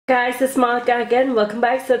Guys, it's Monica again. Welcome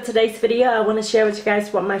back. So today's video I want to share with you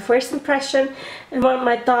guys what my first impression and what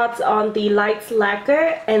my thoughts on the lights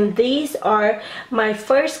lacquer, and these are my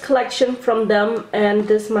first collection from them, and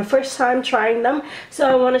this is my first time trying them. So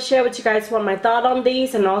I want to share with you guys what my thought on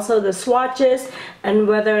these and also the swatches and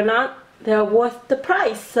whether or not they're worth the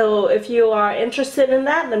price. So if you are interested in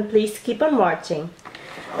that, then please keep on watching.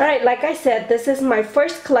 Alright, like I said, this is my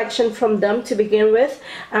first collection from them to begin with.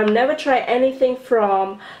 I've never tried anything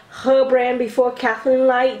from her brand before, Kathleen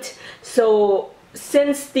Light. So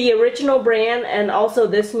since the original brand and also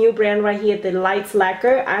this new brand right here, the Lights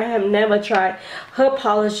Lacquer, I have never tried her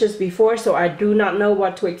polishes before, so I do not know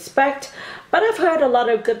what to expect. But I've heard a lot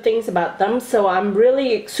of good things about them, so I'm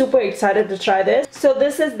really super excited to try this. So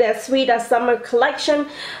this is their Sweet as Summer collection.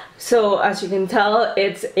 So as you can tell,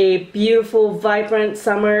 it's a beautiful vibrant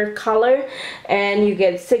summer color, and you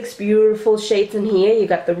get 6 beautiful shades in here. You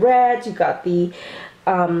got the red, you got the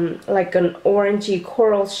like an orangey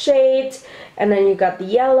coral shade, and then you got the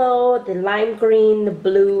yellow, the lime green, the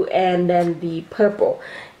blue, and then the purple.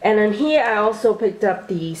 And then here I also picked up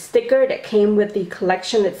the sticker that came with the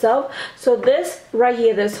collection itself. So this right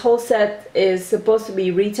here, this whole set is supposed to be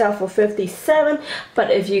retail for $57, but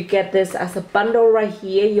if you get this as a bundle right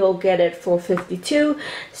here, you'll get it for $52.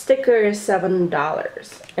 Sticker is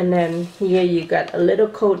 $7. And then here you got a little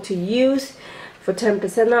code to use for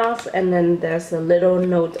 10% off, and then there's a little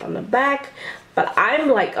note on the back. But I'm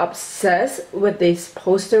like obsessed with this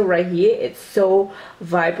poster right here. It's so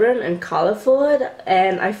vibrant and colorful,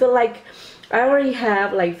 and I feel like I already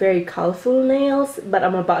have like very colorful nails, but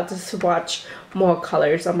I'm about to swatch more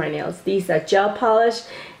colors on my nails. These are gel polish,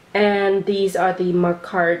 and these are the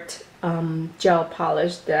Marquardt gel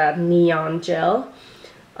polish, the neon gel.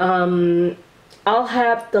 I'll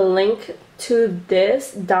have the link to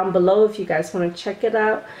this down below if you guys want to check it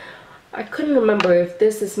out. I couldn't remember if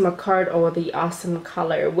this is Marquardt or the Awesome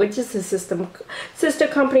Color, which is a sister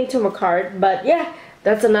company to Marquardt, but yeah,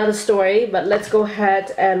 that's another story. But let's go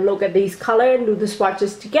ahead and look at these colors and do the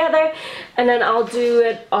swatches together, and then I'll do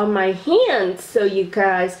it on my hands so you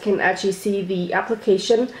guys can actually see the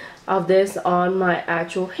application of this on my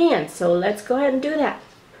actual hands. So let's go ahead and do that.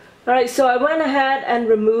 Alright, so I went ahead and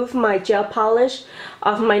removed my gel polish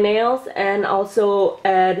off my nails and also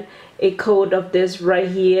add a coat of this right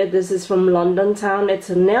here. This is from London Town.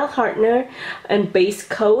 It's a nail hardener and base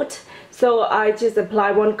coat. So I just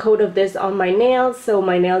apply one coat of this on my nails so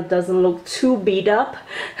my nail doesn't look too beat up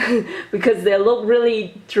because they look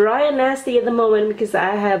really dry and nasty at the moment because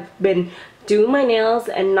I have been doing my nails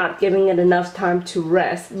and not giving it enough time to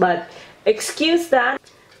rest. But excuse that.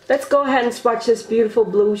 Let's go ahead and swatch this beautiful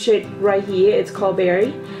blue shade right here. It's called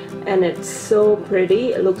Berry, and it's so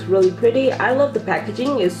pretty. It looks really pretty. I love the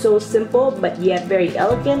packaging. It's so simple but yet very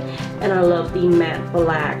elegant, and I love the matte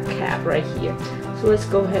black cap right here. So let's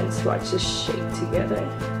go ahead and swatch this shade together.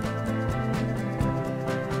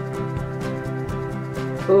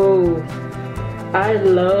 Oh, I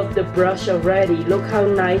love the brush already. Look how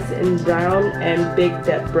nice and round and big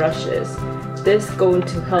that brush is. This is going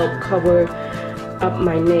to help cover up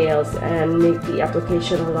my nails and make the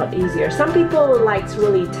application a lot easier. Some people like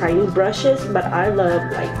really tiny brushes, but I love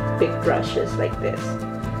like big brushes like this.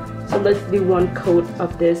 So let's do one coat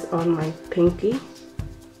of this on my pinky.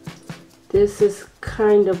 This is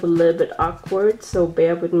kind of a little bit awkward, so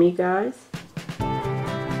bear with me, guys. So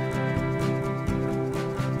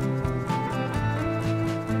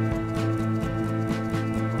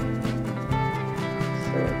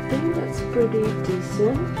I think that's pretty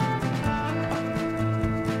decent.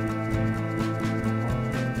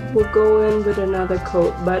 We'll go in with another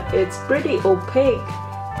coat, but it's pretty opaque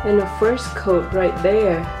in the first coat right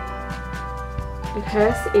there. It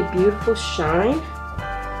has a beautiful shine,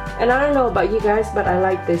 and I don't know about you guys, but I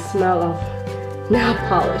like the smell of nail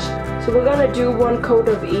polish. So we're gonna do one coat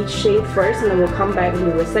of each shade first, and then we'll come back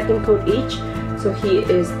and do a second coat each. So here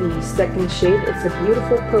is the second shade. It's a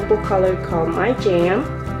beautiful purple color called My Jam.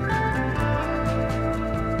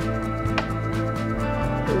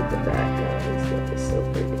 Look at that, guys. That is so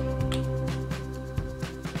pretty.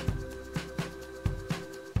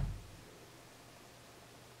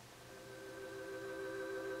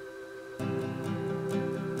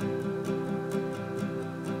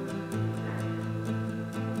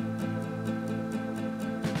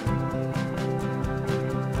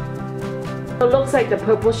 It looks like the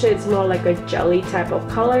purple shade is more like a jelly type of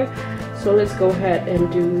color. So let's go ahead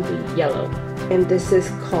and do the yellow. And this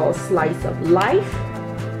is called Slice of Life.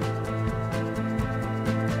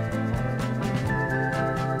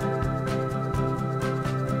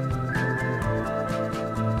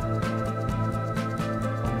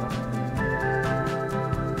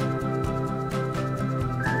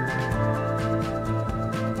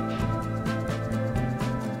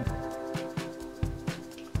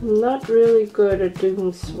 I'm not really good at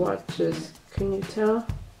doing swatches, can you tell?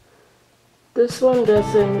 This one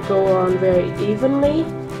doesn't go on very evenly,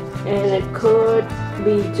 and it could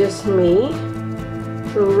be just me.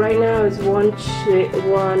 So right now it's one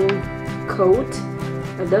coat.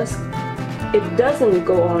 It doesn't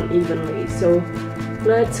go on evenly, so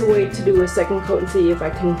let's wait to do a second coat and see if I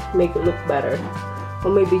can make it look better, or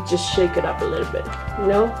maybe just shake it up a little bit, you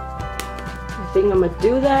know? I think I'm gonna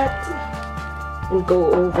do that and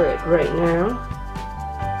go over it right now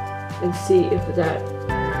and see if that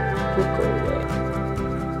will go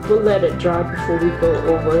away. We'll let it dry before we go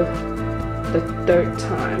over the third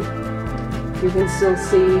time. You can still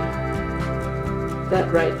see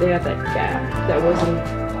that right there, that gap that wasn't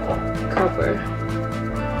covered.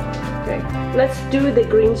 Okay, let's do the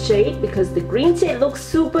green shade because the green shade looks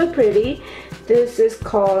super pretty. This is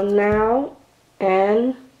called Now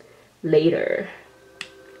and Later.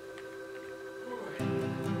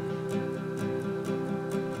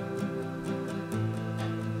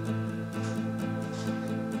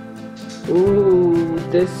 Ooh,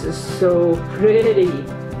 this is so pretty.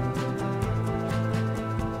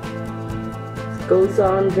 Goes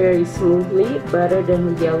on very smoothly, better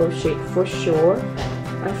than the yellow shade for sure.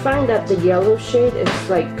 I find that the yellow shade is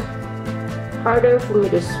like harder for me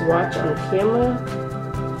to swatch on camera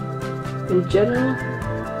in general,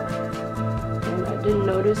 and I didn't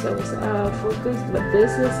notice I was out of focus, but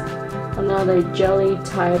this is another jelly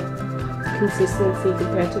type consistency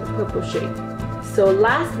compared to the purple shade. So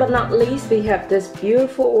last but not least, we have this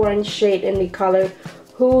beautiful orange shade in the color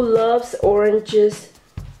Who Loves Oranges?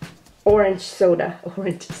 Orange Soda.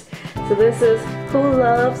 Oranges. So this is Who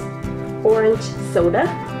Loves Orange Soda.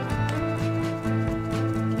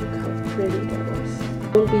 Look how pretty that is.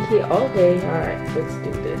 Won't be here all day. Alright, let's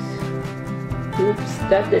do this. Oops,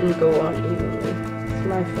 that didn't go on evenly. It's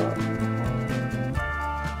my fault.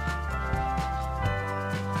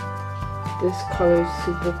 This color is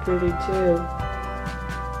super pretty too.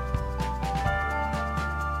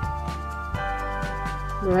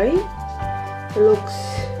 Right? It looks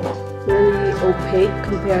really opaque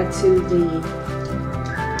compared to the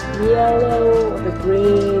yellow, or the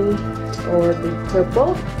green, or the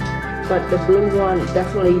purple, but the blue one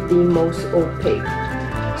definitely the most opaque.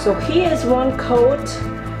 So here is one coat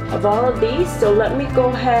of all of these. So let me go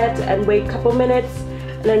ahead and wait a couple minutes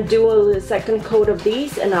and then do the second coat of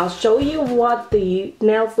these, and I'll show you what the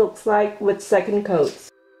nails looks like with second coats.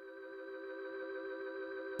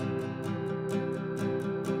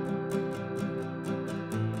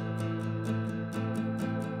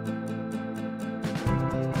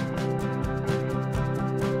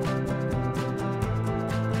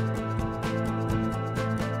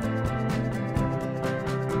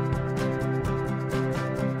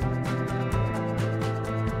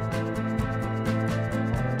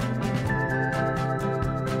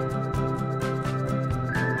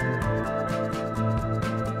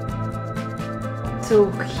 So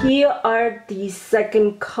here are the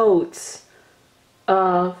second coats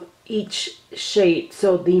of each shade.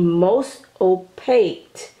 So the most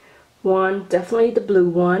opaque one, definitely the blue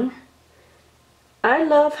one. I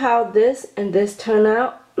love how this and this turn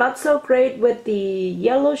out. Not so great with the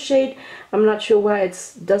yellow shade. I'm not sure why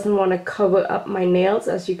it doesn't want to cover up my nails.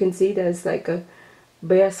 As you can see, there's like a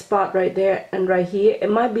bare spot right there and right here. It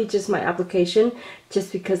might be just my application,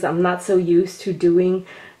 just because I'm not so used to doing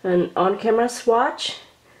an on-camera swatch,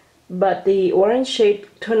 but the orange shade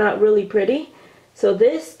turned out really pretty. So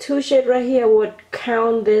this two shade right here, I would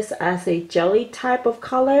count this as a jelly type of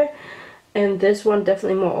color, and this one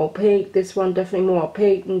definitely more opaque, this one definitely more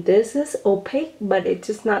opaque, and this is opaque, but it's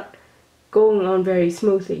just not going on very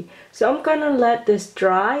smoothly. So I'm gonna let this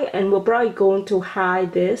dry, and we're probably going to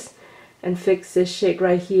hide this and fix this shade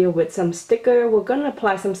right here with some sticker. We're gonna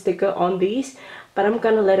apply some sticker on these, but I'm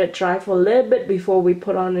gonna let it dry for a little bit before we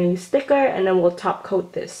put on any sticker, and then we'll top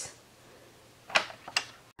coat this.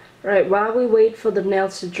 Right, while we wait for the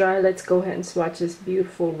nails to dry, let's go ahead and swatch this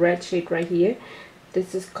beautiful red shade right here.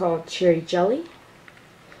 This is called Cherry Jelly.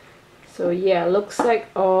 So yeah, looks like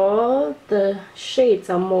all the shades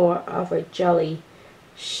are more of a jelly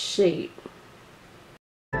shade.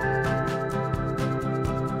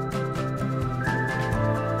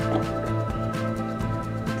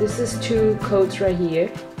 This is two coats right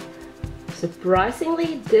here.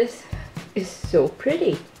 Surprisingly, this is so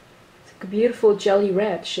pretty. It's a beautiful jelly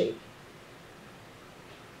red shade.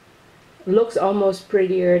 Looks almost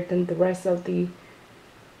prettier than the rest of the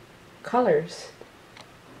colors.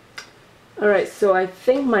 Alright, so I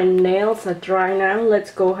think my nails are dry now. Let's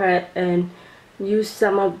go ahead and use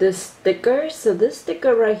some of this sticker. So this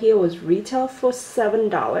sticker right here was retail for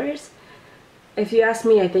 $7. If you ask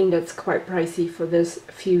me, I think that's quite pricey for this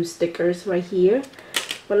few stickers right here.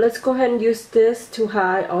 But let's go ahead and use this to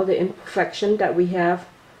hide all the imperfection that we have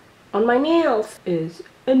on my nails. Is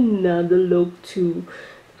another look to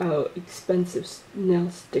expensive nail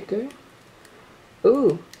sticker.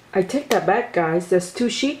 Ooh, I take that back, guys. There's 2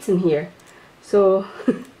 sheets in here, so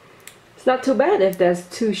it's not too bad if there's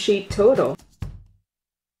 2 sheets total.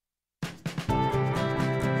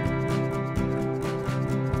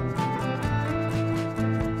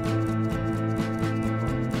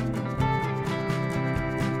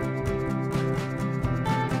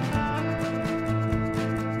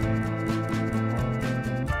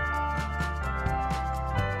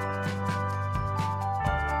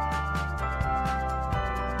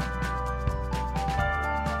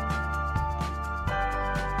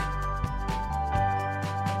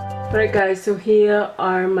 Alright guys, so here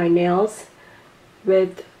are my nails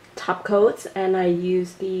with top coats, and I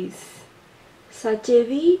use these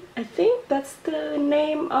Sajevi, I think that's the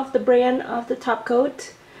name of the brand of the top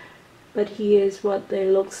coat, but here's what they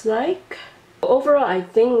looks like. Overall, I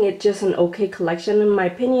think it's just an okay collection in my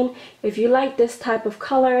opinion. If you like this type of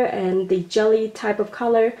color and the jelly type of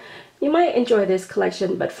color, you might enjoy this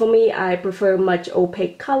collection, but for me, I prefer much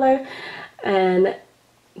opaque color, and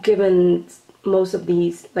given most of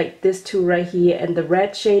these, like this 2 right here and the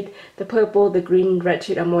red shade, the purple, the green, red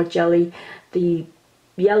shade are more jelly, the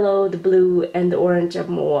yellow, the blue, and the orange are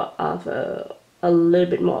more of a little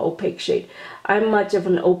bit more opaque shade. I'm much of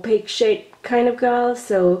an opaque shade kind of girl,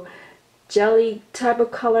 so jelly type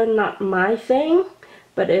of color not my thing,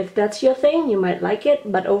 but if that's your thing, you might like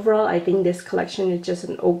it. But overall, I think this collection is just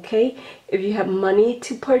an okay if you have money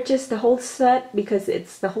to purchase the whole set, because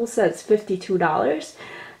the whole set's $52.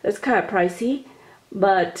 That's kind of pricey,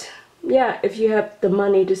 but yeah, if you have the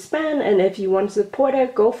money to spend and if you want to support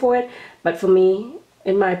it, go for it. But for me,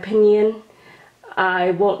 in my opinion, I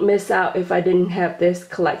won't miss out if I didn't have this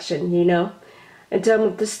collection, you know. In terms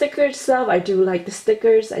of the stickers itself, I do like the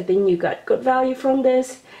stickers. I think you got good value from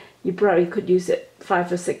this. You probably could use it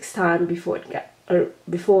 5 or 6 times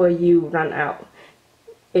before you run out,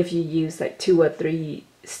 if you use like 2 or 3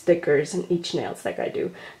 stickers in each nails like I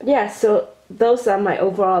do. But yeah, so those are my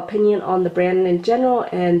overall opinion on the brand in general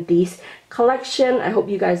and these collection. I hope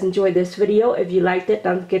you guys enjoyed this video. If you liked it,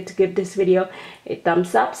 don't forget to give this video a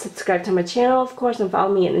thumbs up, subscribe to my channel of course, and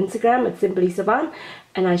follow me on Instagram at Simply Savan,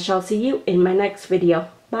 and I shall see you in my next video.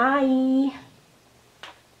 Bye.